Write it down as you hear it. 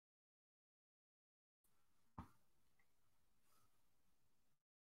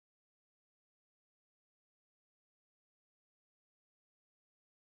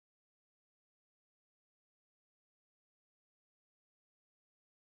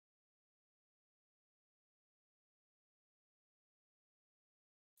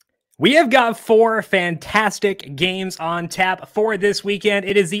We have got 4 fantastic games on tap for this weekend.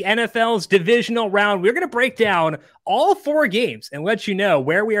 It is the NFL's Divisional Round. We're going to break down all 4 games and let you know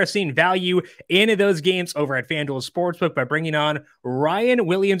where we are seeing value in those games over at FanDuel Sportsbook by bringing on Ryan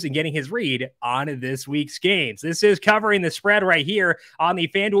Williams and getting his read on this week's games. This is covering the spread right here on the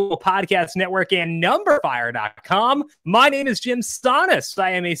FanDuel Podcast Network and numberFire.com. My name is Jim Stonis.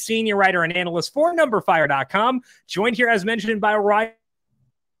 I am a senior writer and analyst for numberFire.com, joined here as mentioned by Ryan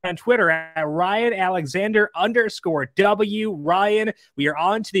on Twitter at RyanAlexander_W. Ryan, we are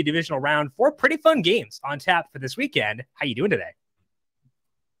on to the divisional round. 4 pretty fun games on tap for this weekend. How you doing today?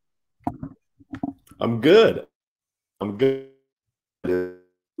 I'm good. We're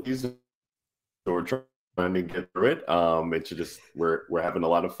trying to get through it. It's just we're having a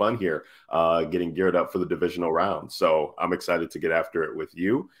lot of fun here, getting geared up for the divisional round. So I'm excited to get after it with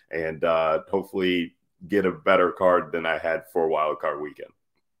you and hopefully get a better card than I had for Wild Card Weekend.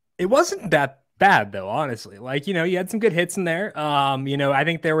 It wasn't that bad, though, honestly. Like, you had some good hits in there. I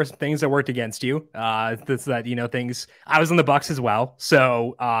think there were some things that worked against you. Things. I was on the Bucks as well.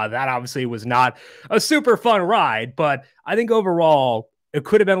 So that obviously was not a super fun ride. But I think overall, it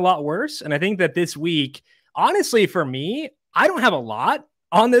could have been a lot worse. And I think that this week, honestly, for me, I don't have a lot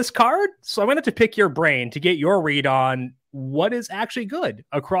on this card. So I'm going to have to pick your brain to get your read on what is actually good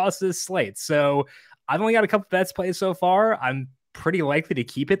across this slate. So I've only got a couple bets played so far. I'm pretty likely to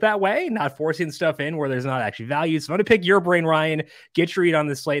keep it that way, not forcing stuff in where there's not actually value. So I'm going to pick your brain, Ryan, get your read on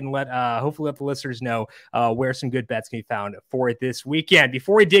this slate and hopefully let the listeners know where some good bets can be found for this weekend.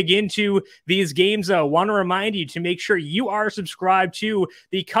 Before we dig into these games, I want to remind you to make sure you are subscribed to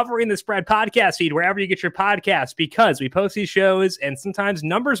the Covering the Spread podcast feed, wherever you get your podcasts, because we post these shows and sometimes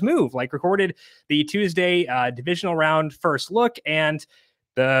numbers move, like recorded the Tuesday divisional round first look, and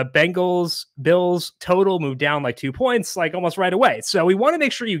the Bengals-Bills total moved down like 2 points, like almost right away. So we want to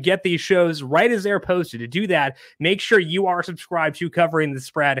make sure you get these shows right as they're posted. To do that, make sure you are subscribed to Covering the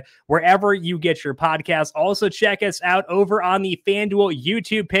Spread wherever you get your podcasts. Also, check us out over on the FanDuel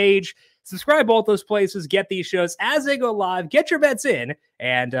YouTube page. Subscribe both those places, get these shows as they go live, get your bets in,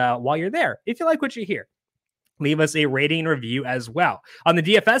 and while you're there, if you like what you hear, leave us a rating and review as well. On the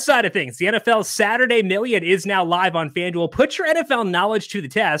DFS side of things, the NFL Saturday Million is now live on FanDuel. Put your NFL knowledge to the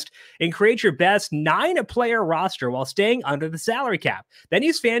test and create your best 9-player roster while staying under the salary cap. Then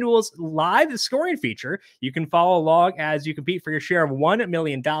use FanDuel's live scoring feature. You can follow along as you compete for your share of $1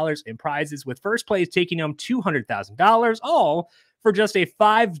 million in prizes, with first place taking home $200,000, all for just a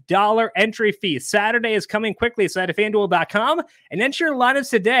 $5 entry fee. Saturday is coming quickly, so head to FanDuel.com and enter your lineups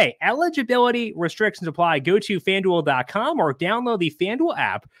today. Eligibility restrictions apply. Go to FanDuel.com or download the FanDuel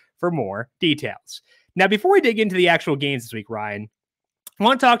app for more details. Now, before we dig into the actual games this week, Ryan, I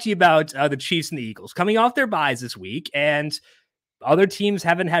want to talk to you about the Chiefs and the Eagles coming off their byes this week, and other teams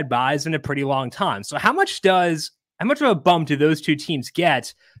haven't had byes in a pretty long time. So how much of a bump do those two teams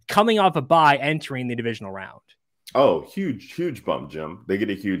get coming off a bye entering the divisional round? Oh, huge bump, Jim. They get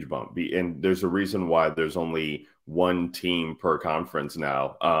a huge bump. And there's a reason why there's only one team per conference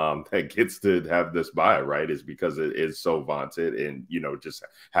now that gets to have this bye, right? Is because it is so vaunted, and just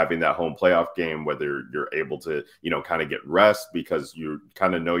having that home playoff game, whether you're able to kind of get rest because you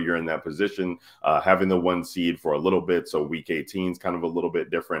kind of know you're in that position, having the 1 seed for a little bit, so week 18 is kind of a little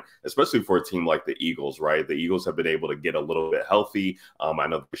bit different, especially for a team like the Eagles, right? The Eagles have been able to get a little bit healthy. I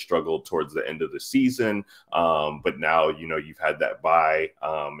know they struggled towards the end of the season, but now you've had that bye,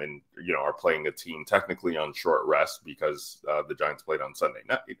 and are playing a team technically on short rest because the Giants played on Sunday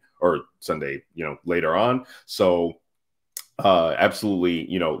night or Sunday, later on. So absolutely,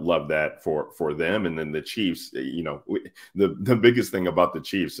 love that for them. And then the Chiefs, the biggest thing about the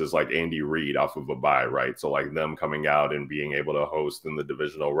Chiefs is like Andy Reid off of a bye, right? So like them coming out and being able to host in the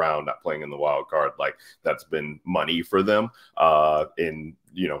divisional round, not playing in the wild card, like that's been money for them in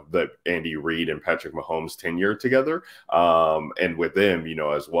the Andy Reid and Patrick Mahomes tenure together. And with them,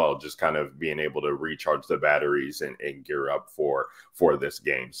 as well, just kind of being able to recharge the batteries and gear up for this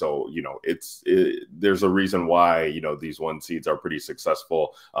game. So, there's a reason why, these 1 seeds are pretty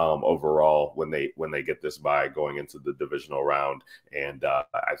successful overall when they get this bye going into the divisional round. And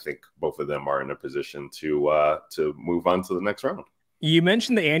I think both of them are in a position to move on to the next round. You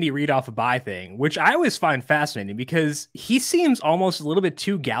mentioned the Andy Reid off a bye thing, which I always find fascinating because he seems almost a little bit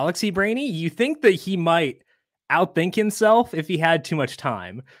too galaxy brainy. You think that he might outthink himself if he had too much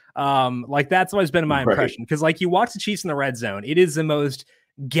time. That's always been my impression, because you watch the Chiefs in the red zone, it is the most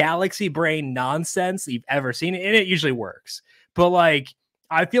galaxy brain nonsense you've ever seen, and it usually works. But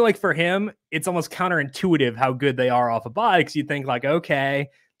I feel like for him, it's almost counterintuitive how good they are off a bye, because you think okay,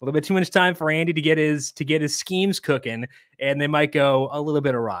 little bit too much time for Andy to get his schemes cooking, and they might go a little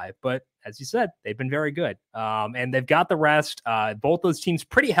bit awry. But as you said, they've been very good, and they've got the rest. Both those teams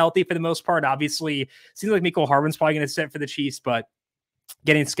pretty healthy for the most part. Obviously, seems like Mecole Hardman's probably going to sit for the Chiefs, but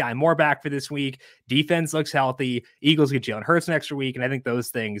getting Sky Moore back for this week. Defense looks healthy. Eagles get Jalen Hurts next week, and I think those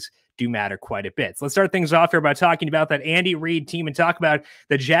things do matter quite a bit. So let's start things off here by talking about that Andy Reid team and talk about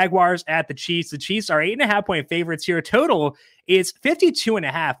the Jaguars at the Chiefs. The Chiefs are 8.5-point favorites here. Total is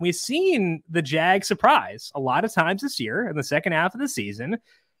 52.5. We've seen the Jags surprise a lot of times this year in the second half of the season.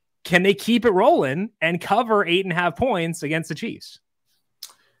 Can they keep it rolling and cover 8.5 points against the Chiefs?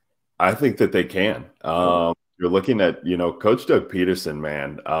 I think that they can. You're looking at, Coach Doug Peterson,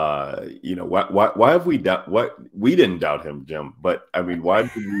 man. Why have we we didn't doubt him, Jim? But I mean, why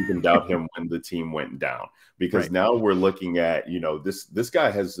did we even doubt him when the team went down? Because now we're looking at, this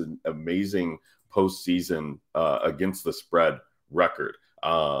guy has an amazing postseason against the spread record.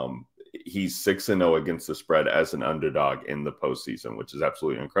 He's 6-0 against the spread as an underdog in the postseason, which is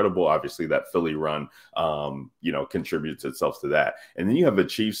absolutely incredible. Obviously, that Philly run, contributes itself to that. And then you have a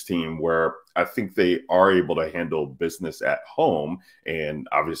Chiefs team where I think they are able to handle business at home. And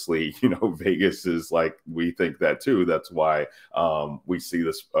obviously, Vegas is like, we think that too. That's why we see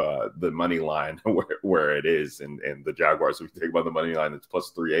this, the money line where it is. And the Jaguars, if you take about the money line, it's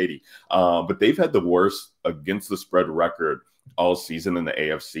plus 380. But they've had the worst against the spread record all season in the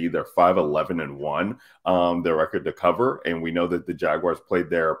AFC. They're 5-11-1, their record to cover. And we know that the Jaguars played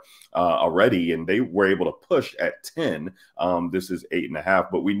there already, and they were able to push at 10. This is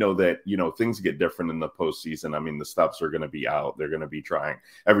 8.5, but we know that, things get different in the postseason. I mean, the stops are going to be out. They're going to be trying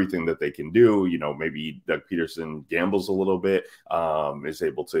everything that they can do. Maybe Doug Peterson gambles a little bit, is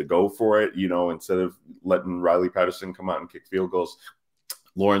able to go for it, instead of letting Riley Patterson come out and kick field goals.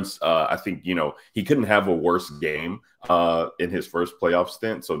 Lawrence, I think, he couldn't have a worse game in his first playoff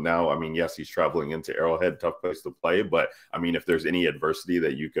stint. So now, I mean, yes, he's traveling into Arrowhead, tough place to play. But, I mean, if there's any adversity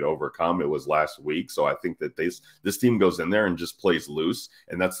that you could overcome, it was last week. So I think that this team goes in there and just plays loose.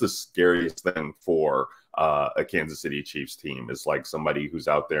 And that's the scariest thing for a Kansas City Chiefs team, is like somebody who's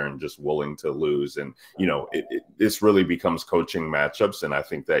out there and just willing to lose. And, this really becomes coaching matchups. And I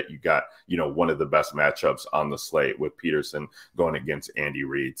think that you got, one of the best matchups on the slate with Peterson going against Andy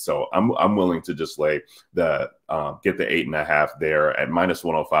Reid. So I'm willing to just lay get the 8.5 there at minus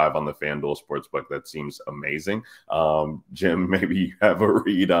 105 on the FanDuel Sportsbook. That seems amazing. Jim, maybe you have a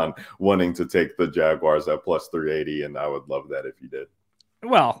read on wanting to take the Jaguars at plus 380, and I would love that if you did.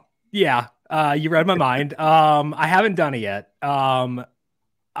 Well, yeah, you read my mind. I haven't done it yet.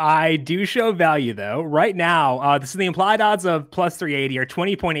 I do show value, though. Right now, this is the implied odds of plus 380 or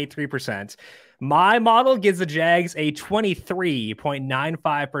 20.83%. My model gives the Jags a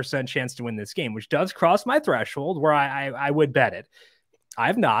 23.95% chance to win this game, which does cross my threshold where I would bet it. I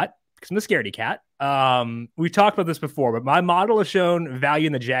have not, because I'm a scaredy cat. We've talked about this before, but my model has shown value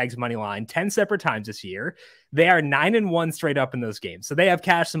in the Jags money line 10 separate times this year. They are 9-1 straight up in those games. So they have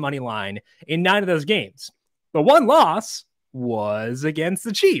cashed the money line in 9 of those games. The one loss was against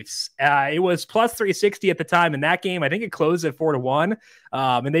the Chiefs. It was plus 360 at the time in that game. I think it closed at 4-1.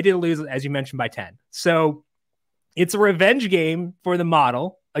 And they did lose, as you mentioned, by 10. So it's a revenge game for the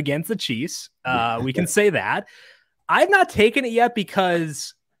model against the Chiefs. We can say that. I've not taken it yet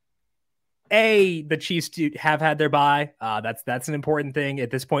because the Chiefs have had their bye. That's an important thing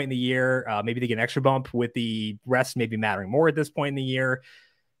at this point in the year. Maybe they get an extra bump with the rest maybe mattering more at this point in the year.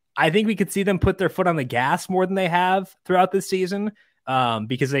 I think we could see them put their foot on the gas more than they have throughout this season,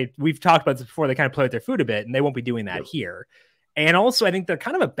 because we've talked about this before. They kind of play with their foot a bit, and they won't be doing that here. And also, I think they're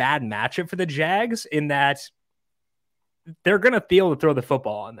kind of a bad matchup for the Jags in that they're going to feel to throw the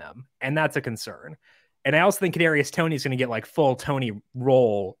football on them, and that's a concern. And I also think Kadarius Toney is going to get like full Toney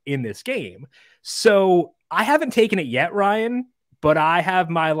role in this game. So I haven't taken it yet, Ryan, but I have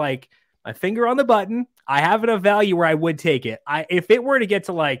my finger on the button. I have enough value where I would take it. If it were to get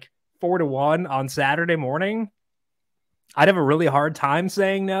to like 4-1 on Saturday morning, I'd have a really hard time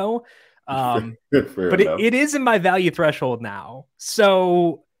saying no. But it is in my value threshold now.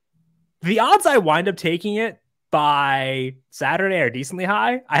 So the odds I wind up taking it by Saturday are decently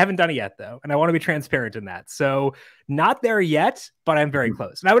high. I haven't done it yet, though, and I want to be transparent in that. So not there yet, but I'm very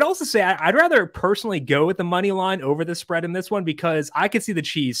close. And I would also say I'd rather personally go with the money line over the spread in this one, because I could see the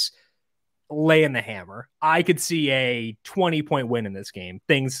Chiefs laying the hammer. I could see a 20-point win in this game,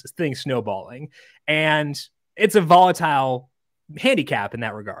 things snowballing. And it's a volatile handicap in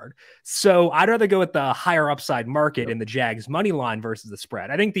that regard. So I'd rather go with the higher upside market in the Jags money line versus the spread.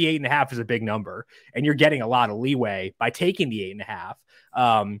 I think the 8.5 is a big number, and you're getting a lot of leeway by taking the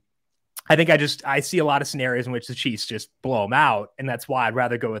 8.5. I think I see a lot of scenarios in which the Chiefs just blow them out, and that's why I'd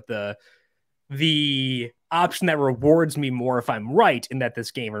rather go with the option that rewards me more if I'm right in that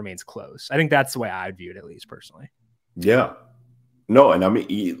this game remains close. I think that's the way I'd view it, at least personally. Yeah. No, and I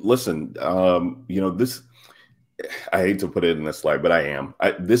mean, listen, this, I hate to put it in this slide,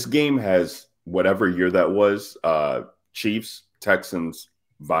 but this game has whatever year that was, Chiefs, Texans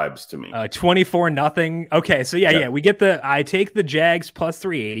vibes to me. 24-0. Okay, so yeah, we get I take the Jags plus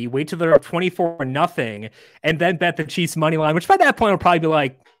 380, wait till they're up 24-0, and then bet the Chiefs money line, which by that point will probably be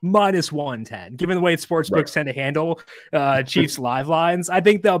like minus 110. Given the way sportsbooks tend to handle Chiefs live lines, I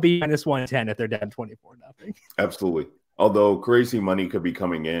think they'll be minus 110 if they're down 24-0. Absolutely. Although crazy money could be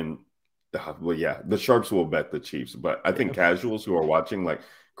coming in. Well, yeah, the sharps will bet the Chiefs, but I think casuals who are watching, like,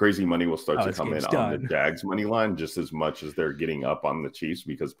 crazy money will start to come in on the Jags money line just as much as they're getting up on the Chiefs,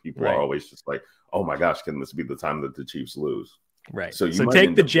 because people are always just like, oh my gosh, can this be the time that the Chiefs lose? Right. So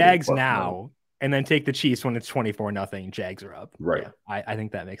take the Jags now and then take the Chiefs when it's 24-0. Jags are up. Right. Yeah, I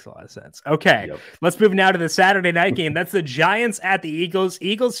think that makes a lot of sense. Okay. Let's move now to the Saturday night game. That's the Giants at the Eagles.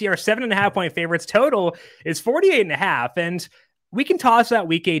 Eagles here are 7.5-point favorites. Total is 48.5. And we can toss out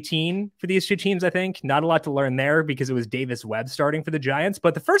week 18 for these two teams, I think. Not a lot to learn there because it was Davis Webb starting for the Giants.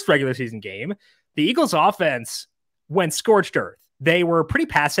 But the first regular season game, the Eagles offense went scorched earth. They were pretty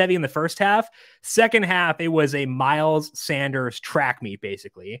pass heavy in the first half. Second half, it was a Miles Sanders track meet,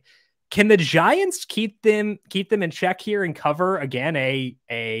 basically. Can the Giants keep them in check here and cover, again,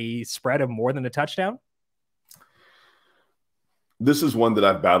 a spread of more than a touchdown? This is one that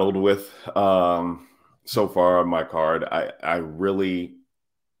I've battled with. So far on my card, I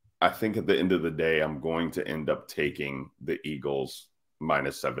think at the end of the day, I'm going to end up taking the Eagles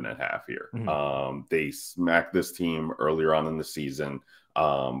minus 7.5 here. Mm-hmm. They smacked this team earlier on in the season,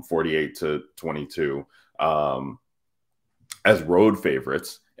 48-22, as road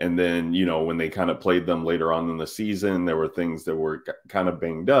favorites. And then, when they kind of played them later on in the season, there were things that were kind of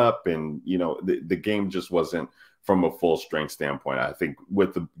banged up, and, the game just wasn't from a full strength standpoint. I think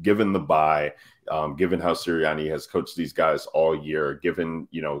given the bye, given how Sirianni has coached these guys all year, given,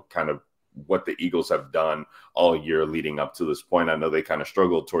 kind of what the Eagles have done all year leading up to this point. I know they kind of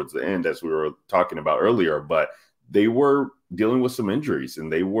struggled towards the end, as we were talking about earlier, but they were dealing with some injuries,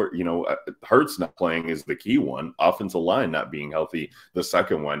 and they were, Hurts not playing is the key one, offensive line not being healthy, the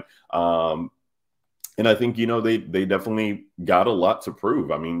second one. And I think, they definitely got a lot to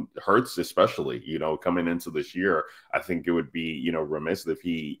prove. I mean, Hurts especially, coming into this year, I think it would be, remiss if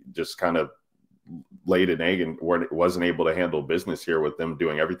he just kind of laid an egg and wasn't able to handle business here with them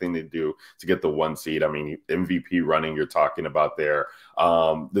doing everything they do to get the 1 seed. I mean, MVP running you're talking about there.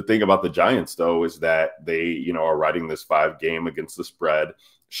 The thing about the Giants, though, is that they, are riding this 5-game against the spread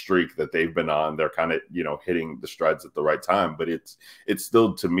streak that they've been on. They're kind of, hitting the strides at the right time, but it's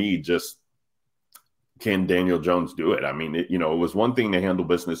still, to me, just, can Daniel Jones do it? I mean, it was one thing to handle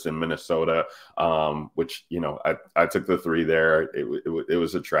business in Minnesota, which, I took the 3 there. It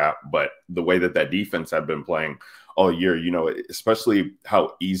was a trap, but the way that defense had been playing all year, especially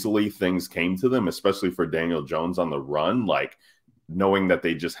how easily things came to them, especially for Daniel Jones on the run, like knowing that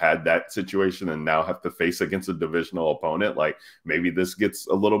they just had that situation and now have to face against a divisional opponent, like maybe this gets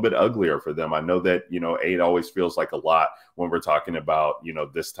a little bit uglier for them. I know that, 8 always feels like a lot when we're talking about,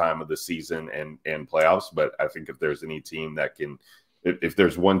 this time of the season and playoffs. But I think if there's any team that can, if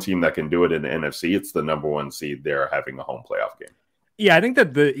there's one team that can do it in the NFC, it's the number 1 seed there having a home playoff game. Yeah, I think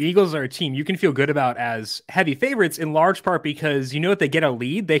that the Eagles are a team you can feel good about as heavy favorites, in large part because if they get a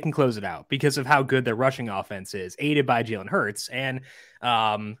lead, they can close it out because of how good their rushing offense is, aided by Jalen Hurts. And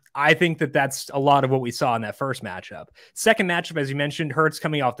I think that that's a lot of what we saw in that first matchup. Second matchup, as you mentioned, Hurts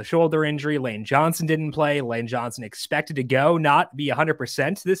coming off the shoulder injury. Lane Johnson didn't play. Lane Johnson expected to go, not be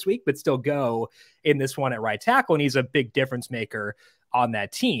 100% this week, but still go in this one at right tackle. And he's a big difference maker on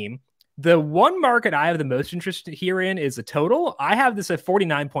that team. The one market I have the most interest here in is the total. I have this at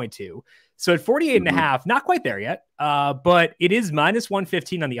 49.2. So at 48.5, not quite there yet, but it is minus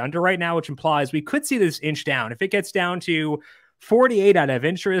 115 on the under right now, which implies we could see this inch down. If it gets down to 48, I'd have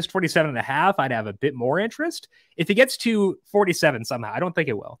interest. 47.5, I'd have a bit more interest. If it gets to 47 somehow, I don't think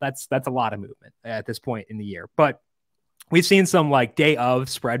it will. That's a lot of movement at this point in the year. But we've seen some like day of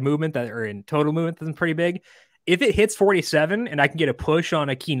spread movement that are in total movement that's pretty big. If it hits 47 and I can get a push on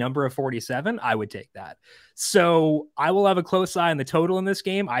a key number of 47, I would take that. So I will have a close eye on the total in this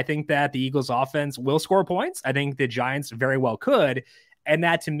game. I think that the Eagles offense will score points. I think the Giants very well could. And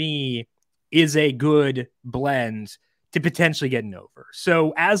that to me is a good blend to potentially get an over.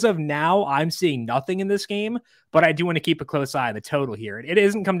 So as of now, I'm seeing nothing in this game, but I do want to keep a close eye on the total here. It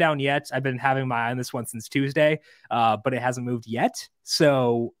hasn't come down yet. I've been having my eye on this one since Tuesday, but it hasn't moved yet.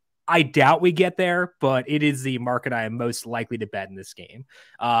 So I doubt we get there, but it is the market I am most likely to bet in this game.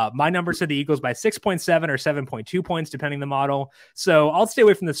 My numbers said the Eagles by 6.7 or 7.2 points, depending on the model. So I'll stay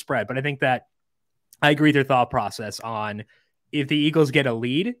away from the spread, but I think that I agree with their thought process on if the Eagles get a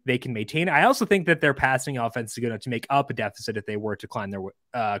lead, they can maintain it. I also think that their passing offense is going to make up a deficit if they were to climb their way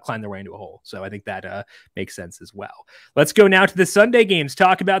into a hole. So I think that makes sense as well. Let's go now to the Sunday games.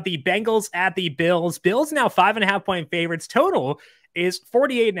 Talk about the Bengals at the Bills. Bills now 5.5-point favorites. Total is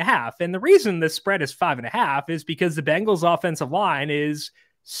 48.5. And the reason the spread is 5.5 is because the Bengals offensive line is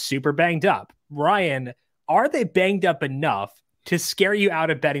super banged up. Ryan, are they banged up enough to scare you out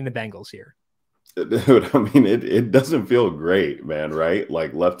of betting the Bengals here? Dude, I mean, it doesn't feel great, man, right?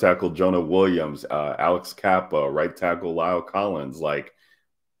 Like left tackle Jonah Williams, Alex Kappa, right tackle Lyle Collins. Like,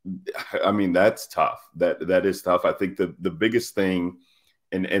 I mean, that's tough. That is tough. I think the biggest thing,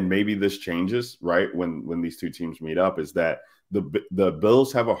 and maybe this changes, right, when these two teams meet up, is that the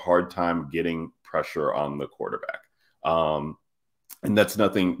Bills have a hard time getting pressure on the quarterback. And that's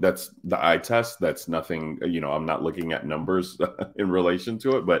nothing, that's the eye test. That's nothing, I'm not looking at numbers in relation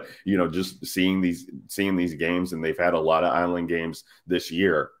to it, but, just seeing these games, and they've had a lot of island games this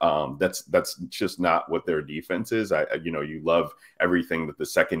year. That's just not what their defense is. You love everything that the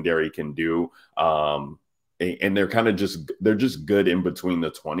secondary can do. And they're kind of they're just good in between the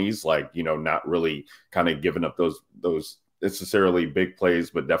 20s, like, not really kind of giving up those necessarily big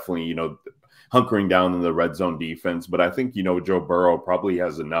plays, but definitely, hunkering down in the red zone defense. But I think, Joe Burrow probably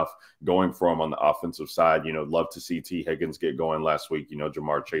has enough going for him on the offensive side. Love to see T. Higgins get going last week.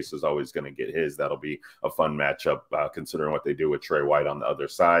 Jamar Chase is always going to get his. That'll be a fun matchup considering what they do with Trey White on the other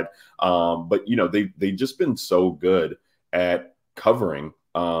side. But, they've just been so good at covering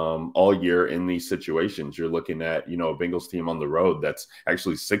all year in these situations. You're looking at, a Bengals team on the road that's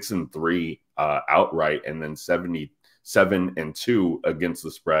actually 6-3 outright, and then 7-2 against the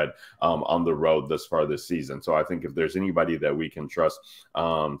spread on the road thus far this season. So I think if there's anybody that we can trust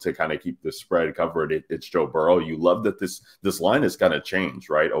to kind of keep the spread covered, it's Joe Burrow. You love that this line is kind of changed,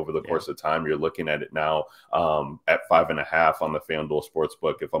 right, over the course of time. You're looking at it now at 5.5 on the FanDuel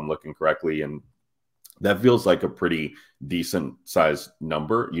Sportsbook, if I'm looking correctly, and that feels like a pretty decent sized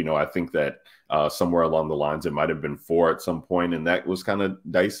number. I think that somewhere along the lines, it might have been 4 at some point, and that was kind of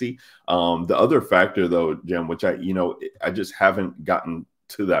dicey. The other factor, though, Jim, which I just haven't gotten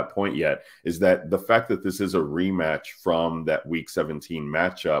to that point yet, is that the fact that this is a rematch from that Week 17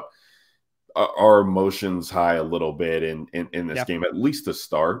 matchup, our emotions high a little bit in this game, at least to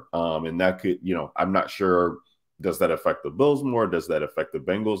start. And that could, I'm not sure. Does that affect the Bills more? Does that affect the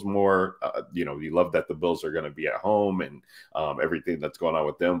Bengals more? You love that the Bills are going to be at home and everything that's going on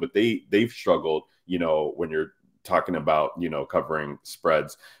with them, but they've struggled, when you're talking about, covering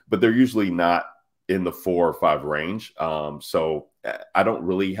spreads, but they're usually not in the 4 or 5 range. So I don't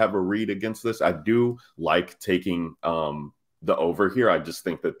really have a read against this. I do like taking the over here. I just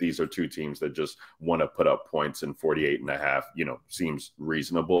think that these are two teams that just want to put up points, and 48.5, seems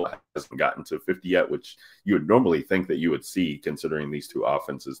reasonable. It hasn't gotten to 50 yet, which you would normally think that you would see considering these two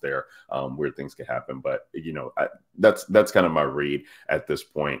offenses there. Weird things could happen, but that's kind of my read at this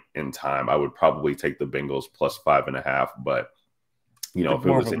point in time. I would probably take the Bengals plus 5.5, but if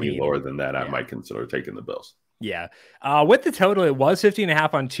it was any lower than that, I might consider taking the Bills. Yeah. With the total, it was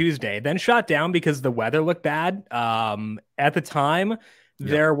 50.5 on Tuesday, then shot down because the weather looked bad. At the time,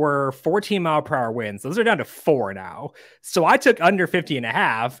 there were 14-mile-per-hour winds. Those are down to 4 now. So I took under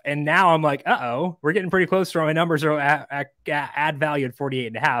 50.5, and now I'm like, we're getting pretty close to my numbers are add value at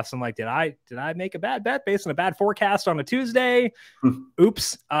 48.5. So I'm like, did I make a bad bet based on a bad forecast on a Tuesday?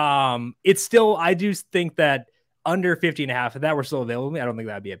 Oops. It's still, I do think that under 50.5, if that were still available to me, I don't think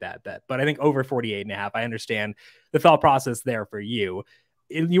that'd be a bad bet. But I think over 48.5, I understand the thought process there for you.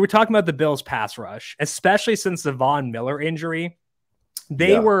 You were talking about the Bills pass rush, especially since the Von Miller injury.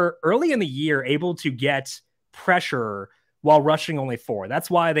 They were early in the year able to get pressure while rushing only 4.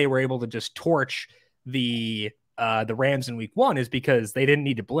 That's why they were able to just torch the Rams in week 1, is because they didn't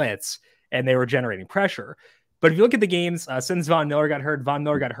need to blitz and they were generating pressure. But if you look at the games since Von Miller got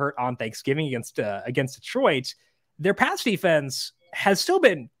hurt on Thanksgiving against Detroit, their pass defense has still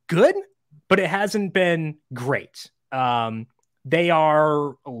been good, but it hasn't been great. They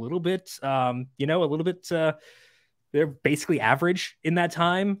are a little bit, they're basically average in that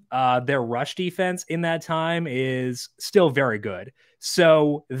time. Their rush defense in that time is still very good.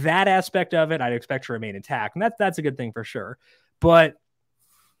 So that aspect of it, I'd expect to remain intact. And that's a good thing for sure. But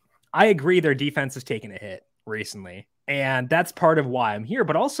I agree their defense has taken a hit recently. And that's part of why I'm here.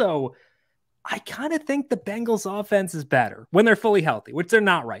 But also, I kind of think the Bengals offense is better when they're fully healthy, which they're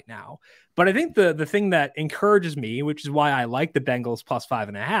not right now. But I think the thing that encourages me, which is why I like the Bengals plus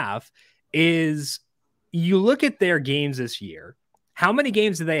 5.5, is you look at their games this year. How many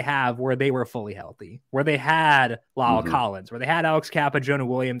games did they have where they were fully healthy, where they had Lyle Collins, where they had Alex Kappa, Jonah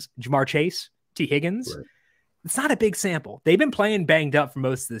Williams, Jamar Chase, T. Higgins? Right. It's not a big sample. They've been playing banged up for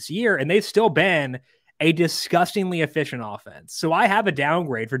most of this year, and they've still been a disgustingly efficient offense. So I have a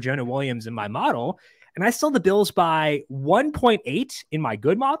downgrade for Jonah Williams in my model, and I still the Bills by 1.8 in my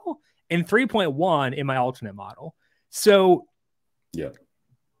good model and 3.1 in my alternate model. So yeah,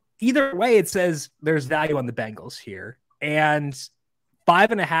 either way, it says there's value on the Bengals here. And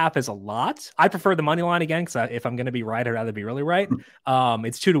 5.5 is a lot. I prefer the money line again, because if I'm going to be right, I'd rather be really right.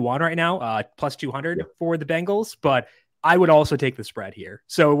 It's 2-1 right now, plus 200 for the Bengals, but I would also take the spread here.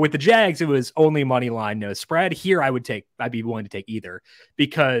 So with the Jags, it was only money line, no spread. Here, I'd be willing to take either,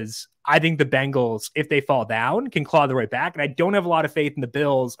 because I think the Bengals, if they fall down, can claw their way back. And I don't have a lot of faith in the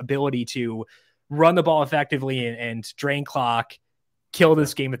Bills' ability to run the ball effectively and drain clock, kill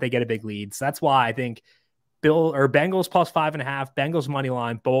this game if they get a big lead. So that's why I think Bengals plus 5.5, Bengals money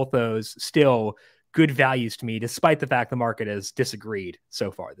line, both those still good values to me, despite the fact the market has disagreed so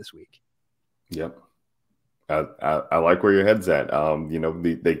far this week. Yep. I like where your head's at.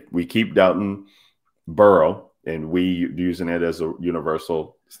 We keep doubting Burrow, and we using it as a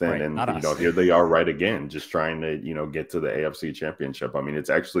universal stand. Right, and here they are right again, just trying to get to the AFC Championship. I mean, it's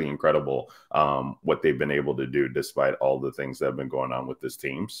actually incredible what they've been able to do despite all the things that have been going on with this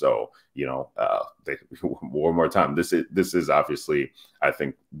team. So one more time, this is obviously, I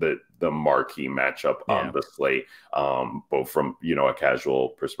think, the marquee matchup on the slate, both from a casual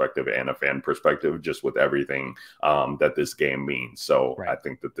perspective and a fan perspective, just with everything that this game means. So I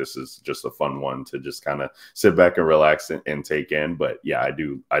think that this is just a fun one to just kind of sit back and relax and take in. But yeah, I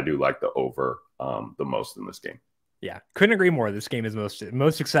do like the over the most in this game. Yeah, couldn't agree more. This game is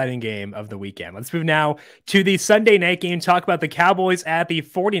most exciting game of the weekend. Let's move now to the Sunday night game. Talk about the Cowboys at the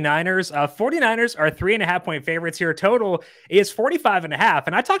 49ers. 49ers are 3.5-point favorites here. Total is 45.5.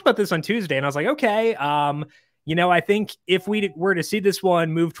 And I talked about this on Tuesday, and I was like, okay, I think if we were to see this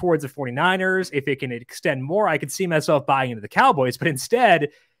one move towards the 49ers, if it can extend more, I could see myself buying into the Cowboys. But instead,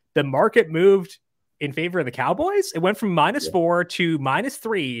 the market moved in favor of the Cowboys. It went from -4 to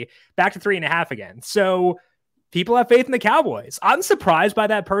 -3, back to 3.5 again. So people have faith in the Cowboys. I'm surprised by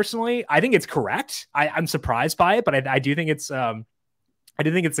that personally. I think it's correct. I'm surprised by it, but I do think it's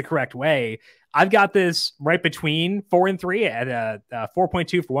the correct way. I've got this right between 4 and 3 at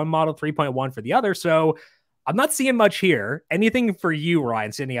 4.2 for one model, 3.1 for the other. So I'm not seeing much here. Anything for you,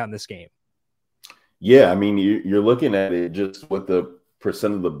 Ryan, sitting out in this game? Yeah, I mean, you're looking at it just with the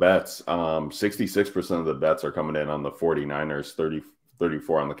percent of the bets. 66% of the bets are coming in on the 49ers,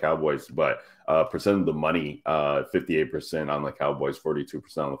 34 on the Cowboys, but percent of the money, 58% on the Cowboys,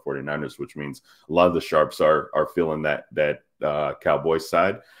 42% on the 49ers, which means a lot of the sharps are feeling that Cowboys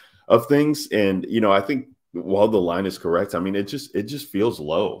side of things. And I think while the line is correct, I mean, it just feels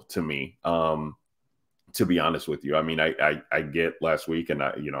low to me. To be honest with you, I mean, I get last week, and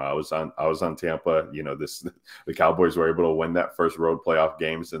I was on Tampa. The Cowboys were able to win that first road playoff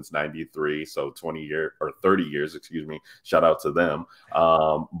game since '93, so 30 years, excuse me. Shout out to them.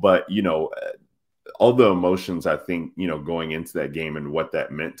 But all the emotions, I think, going into that game and what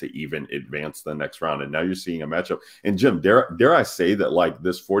that meant to even advance the next round. And now you're seeing a matchup. And Jim, dare I say that, like,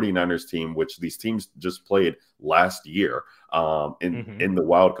 this 49ers team, which these teams just played last year in the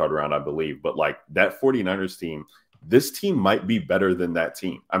wild card round, I believe, but like that 49ers team, this team might be better than that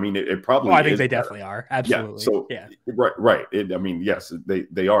team. I mean, it probably I think they definitely are. Absolutely. Yeah. So, right. I mean, yes,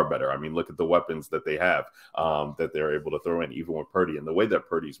 they are better. I mean, look at the weapons that they have that they're able to throw in, even with Purdy. And the way that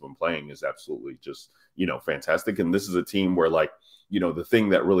Purdy's been playing is absolutely just, fantastic. And this is a team where, like, the thing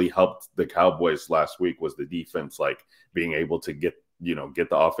that really helped the Cowboys last week was the defense, like being able to get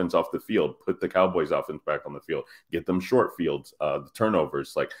the offense off the field, put the Cowboys offense back on the field, get them short fields, the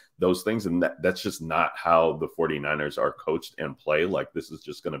turnovers, like those things. And that's just not how the 49ers are coached and play. Like, this is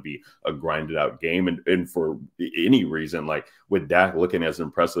just going to be a grinded out game. And for any reason, like with Dak looking as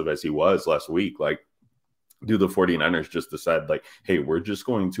impressive as he was last week, like, do the 49ers just decide, like, hey, we're just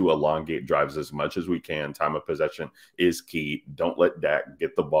going to elongate drives as much as we can. Time of possession is key. Don't let Dak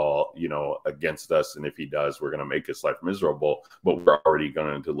get the ball, against us. And if he does, we're going to make his life miserable. But we're already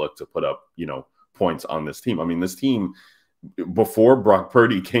going to look to put up, points on this team. I mean, this team, before Brock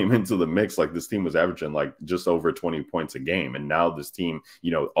Purdy came into the mix, like this team was averaging like just over 20 points a game. And now this team,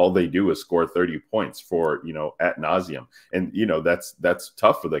 all they do is score 30 points for, ad nauseum. And, that's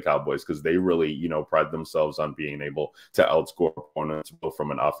tough for the Cowboys because they really, pride themselves on being able to outscore opponents both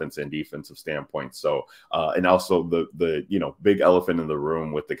from an offense and defensive standpoint. So, and also the big elephant in the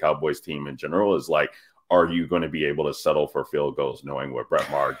room with the Cowboys team in general is like, are you going to be able to settle for field goals knowing what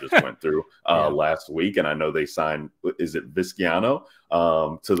Brett Maher just went through last week? And I know they signed, is it Vizcaino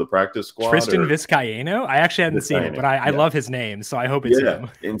to the practice squad? Tristan Vizcaino? I actually hadn't seen it, but I love his name, so I hope it's him.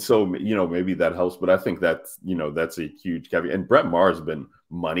 And so, maybe that helps, but I think that's a huge caveat. And Brett Maher has been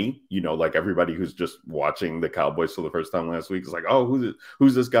money, like everybody who's just watching the Cowboys for the first time last week is like, oh,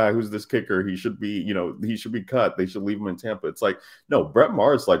 who's this guy? Who's this kicker? He should be, he should be cut. They should leave him in Tampa. It's like, no, Brett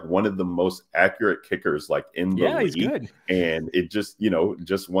Maher is like one of the most accurate kickers like in the league. He's good. And it just,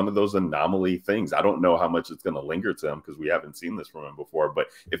 just one of those anomaly things. I don't know how much it's going to linger to him because we haven't seen this from him before. But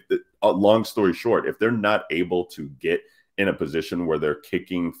long story short, if they're not able to get in a position where they're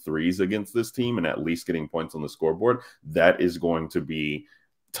kicking threes against this team and at least getting points on the scoreboard, that is going to be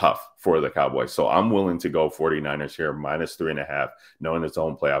tough for the Cowboys. So I'm willing to go 49ers here minus 3.5, knowing it's a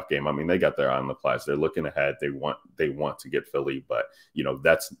home playoff game. I mean, they got their eye on the prize. They're looking ahead. They want to get Philly, but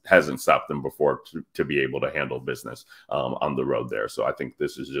that's hasn't stopped them before to be able to handle business on the road there. So I think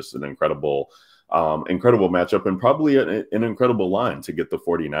this is just an incredible matchup and probably an incredible line to get the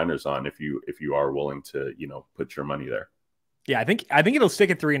 49ers on if you are willing to, put your money there. Yeah, I think it'll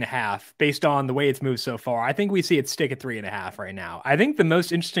stick at 3.5 based on the way it's moved so far. I think we see it stick at 3.5 right now. I think the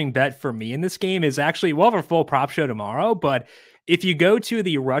most interesting bet for me in this game is actually, we'll have a full prop show tomorrow, but if you go to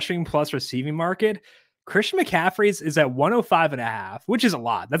the rushing plus receiving market, Christian McCaffrey's is at 105.5, which is a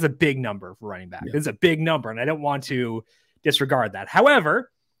lot. That's a big number for running back. Yeah. It's a big number, and I don't want to disregard that.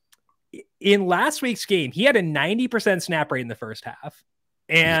 However, in last week's game, he had a 90% snap rate in the first half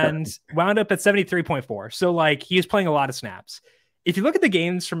and wound up at 73.4. So like he was playing a lot of snaps. If you look at the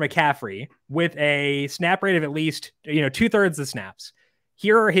games for McCaffrey with a snap rate of at least, 2/3 the snaps,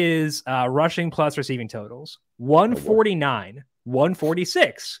 here are his rushing plus receiving totals: 149,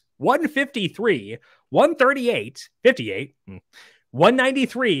 146, 153, 138, 58,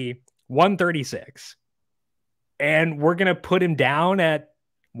 193, 136. And we're going to put him down at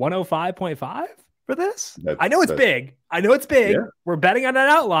 105.5 for this. I know it's big. Yeah. We're betting on an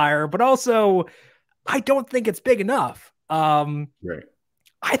outlier, but also I don't think it's big enough. Right.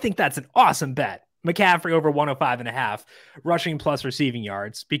 I think that's an awesome bet. McCaffrey over 105.5 rushing plus receiving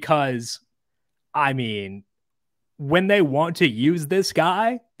yards, because I mean, when they want to use this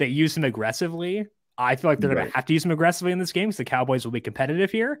guy, they use him aggressively. I feel like they're going to have to use him aggressively in this game because the Cowboys will be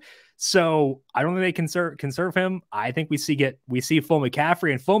competitive here. So I don't think they conserve him. I think we see full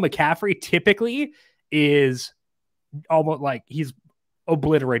McCaffrey, and full McCaffrey typically is almost like he's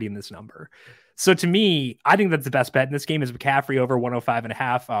obliterating this number. So to me, I think that's the best bet in this game is McCaffrey over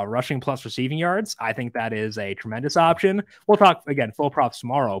 105.5 rushing plus receiving yards. I think that is a tremendous option. We'll talk again, full props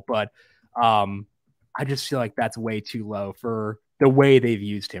tomorrow, but I just feel like that's way too low for the way they've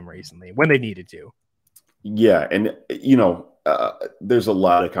used him recently when they needed to. Yeah. And, there's a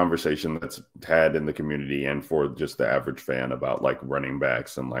lot of conversation that's had in the community and for just the average fan about like running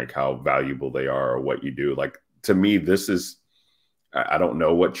backs and like how valuable they are or what you do. Like, to me, this is, I don't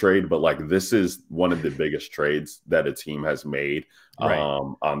know what trade, but like this is one of the biggest trades that a team has made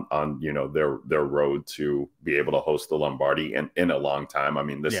on their road to be able to host the Lombardi in a long time. I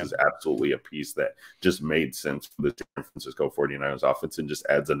mean, this is absolutely a piece that just made sense for the San Francisco 49ers offense and just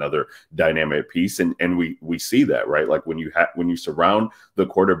adds another dynamic piece. And we see that, right? Like when you surround the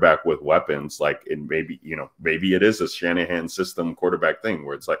quarterback with weapons, like, and maybe it is a Shanahan system quarterback thing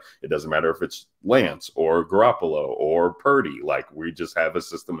where it's like, it doesn't matter if it's Lance or Garoppolo or Purdy, like we just have a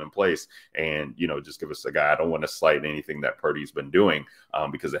system in place and, just give us a guy. I don't want to slight anything that Purdy's been doing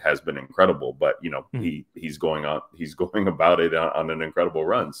because it has been incredible, but he's going about it on an incredible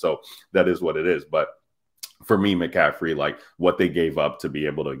run. So that is what it is. But for me, McCaffrey, like what they gave up to be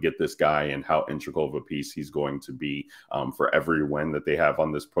able to get this guy and how integral of a piece he's going to be for every win that they have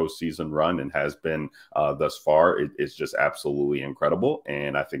on this postseason run and has been thus far, it's just absolutely incredible.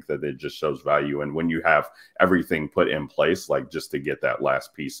 And I think that it just shows value. And when you have everything put in place, like just to get that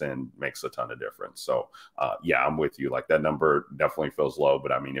last piece in makes a ton of difference. So I'm with you. Like that number definitely feels low.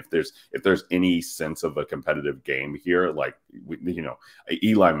 But I mean, if there's any sense of a competitive game here, like,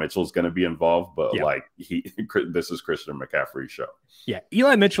 Eli Mitchell's going to be involved, but this is Christian McCaffrey's show. Yeah,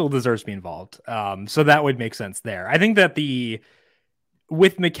 Eli Mitchell deserves to be involved. So that would make sense there. I think that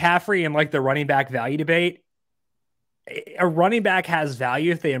with McCaffrey and like the running back value debate, a running back has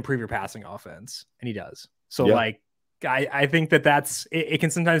value if they improve your passing offense, and he does. So like I think it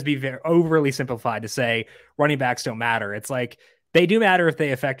can sometimes be very overly simplified to say running backs don't matter. It's like they do matter if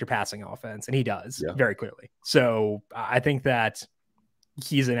they affect your passing offense, and he does very clearly. So I think that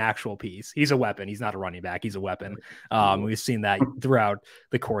he's an actual piece. He's a weapon. He's not a running back. He's a weapon. We've seen that throughout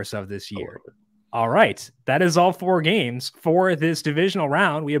the course of this year. All right. That is all 4 games for this divisional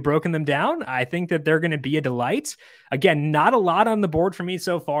round. We have broken them down. I think that they're going to be a delight. Again, not a lot on the board for me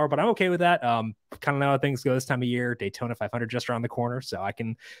so far, but I'm okay with that. Kind of know how things go this time of year. Daytona 500 just around the corner, so I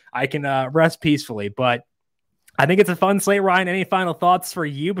can rest peacefully. But I think it's a fun slate, Ryan. Any final thoughts for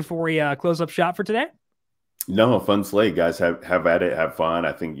you before we close up shop for today? No, a fun slate, guys. Have at it, have fun.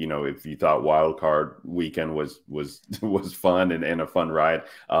 I think, if you thought wild card weekend was fun and a fun ride,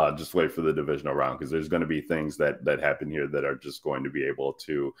 just wait for the divisional round, because there's going to be things that happen here that are just going to be able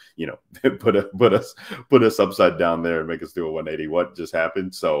to, put us upside down there and make us do a 180. What just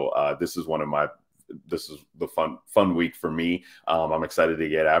happened? So this is the fun week for me. I'm excited to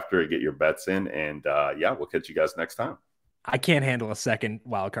get after it, get your bets in, and we'll catch you guys next time. I can't handle a second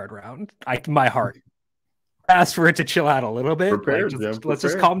wild card round. My heart ask for it to chill out a little bit. Let's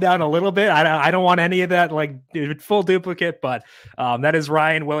just calm down a little bit. I don't want any of that full duplicate, but that is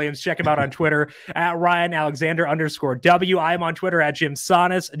Ryan Williams. Check him out on Twitter at @RyanAlexander_W. I am on Twitter at Jim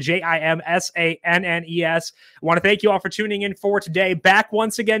Sannes, JIMSANNES. I want to thank you all for tuning in for today. Back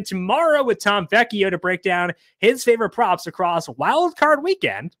once again tomorrow with Tom Vecchio to break down his favorite props across Wild Card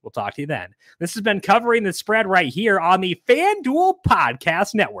Weekend. We'll talk to you then. This has been Covering the Spread right here on the FanDuel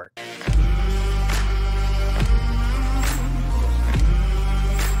Podcast Network.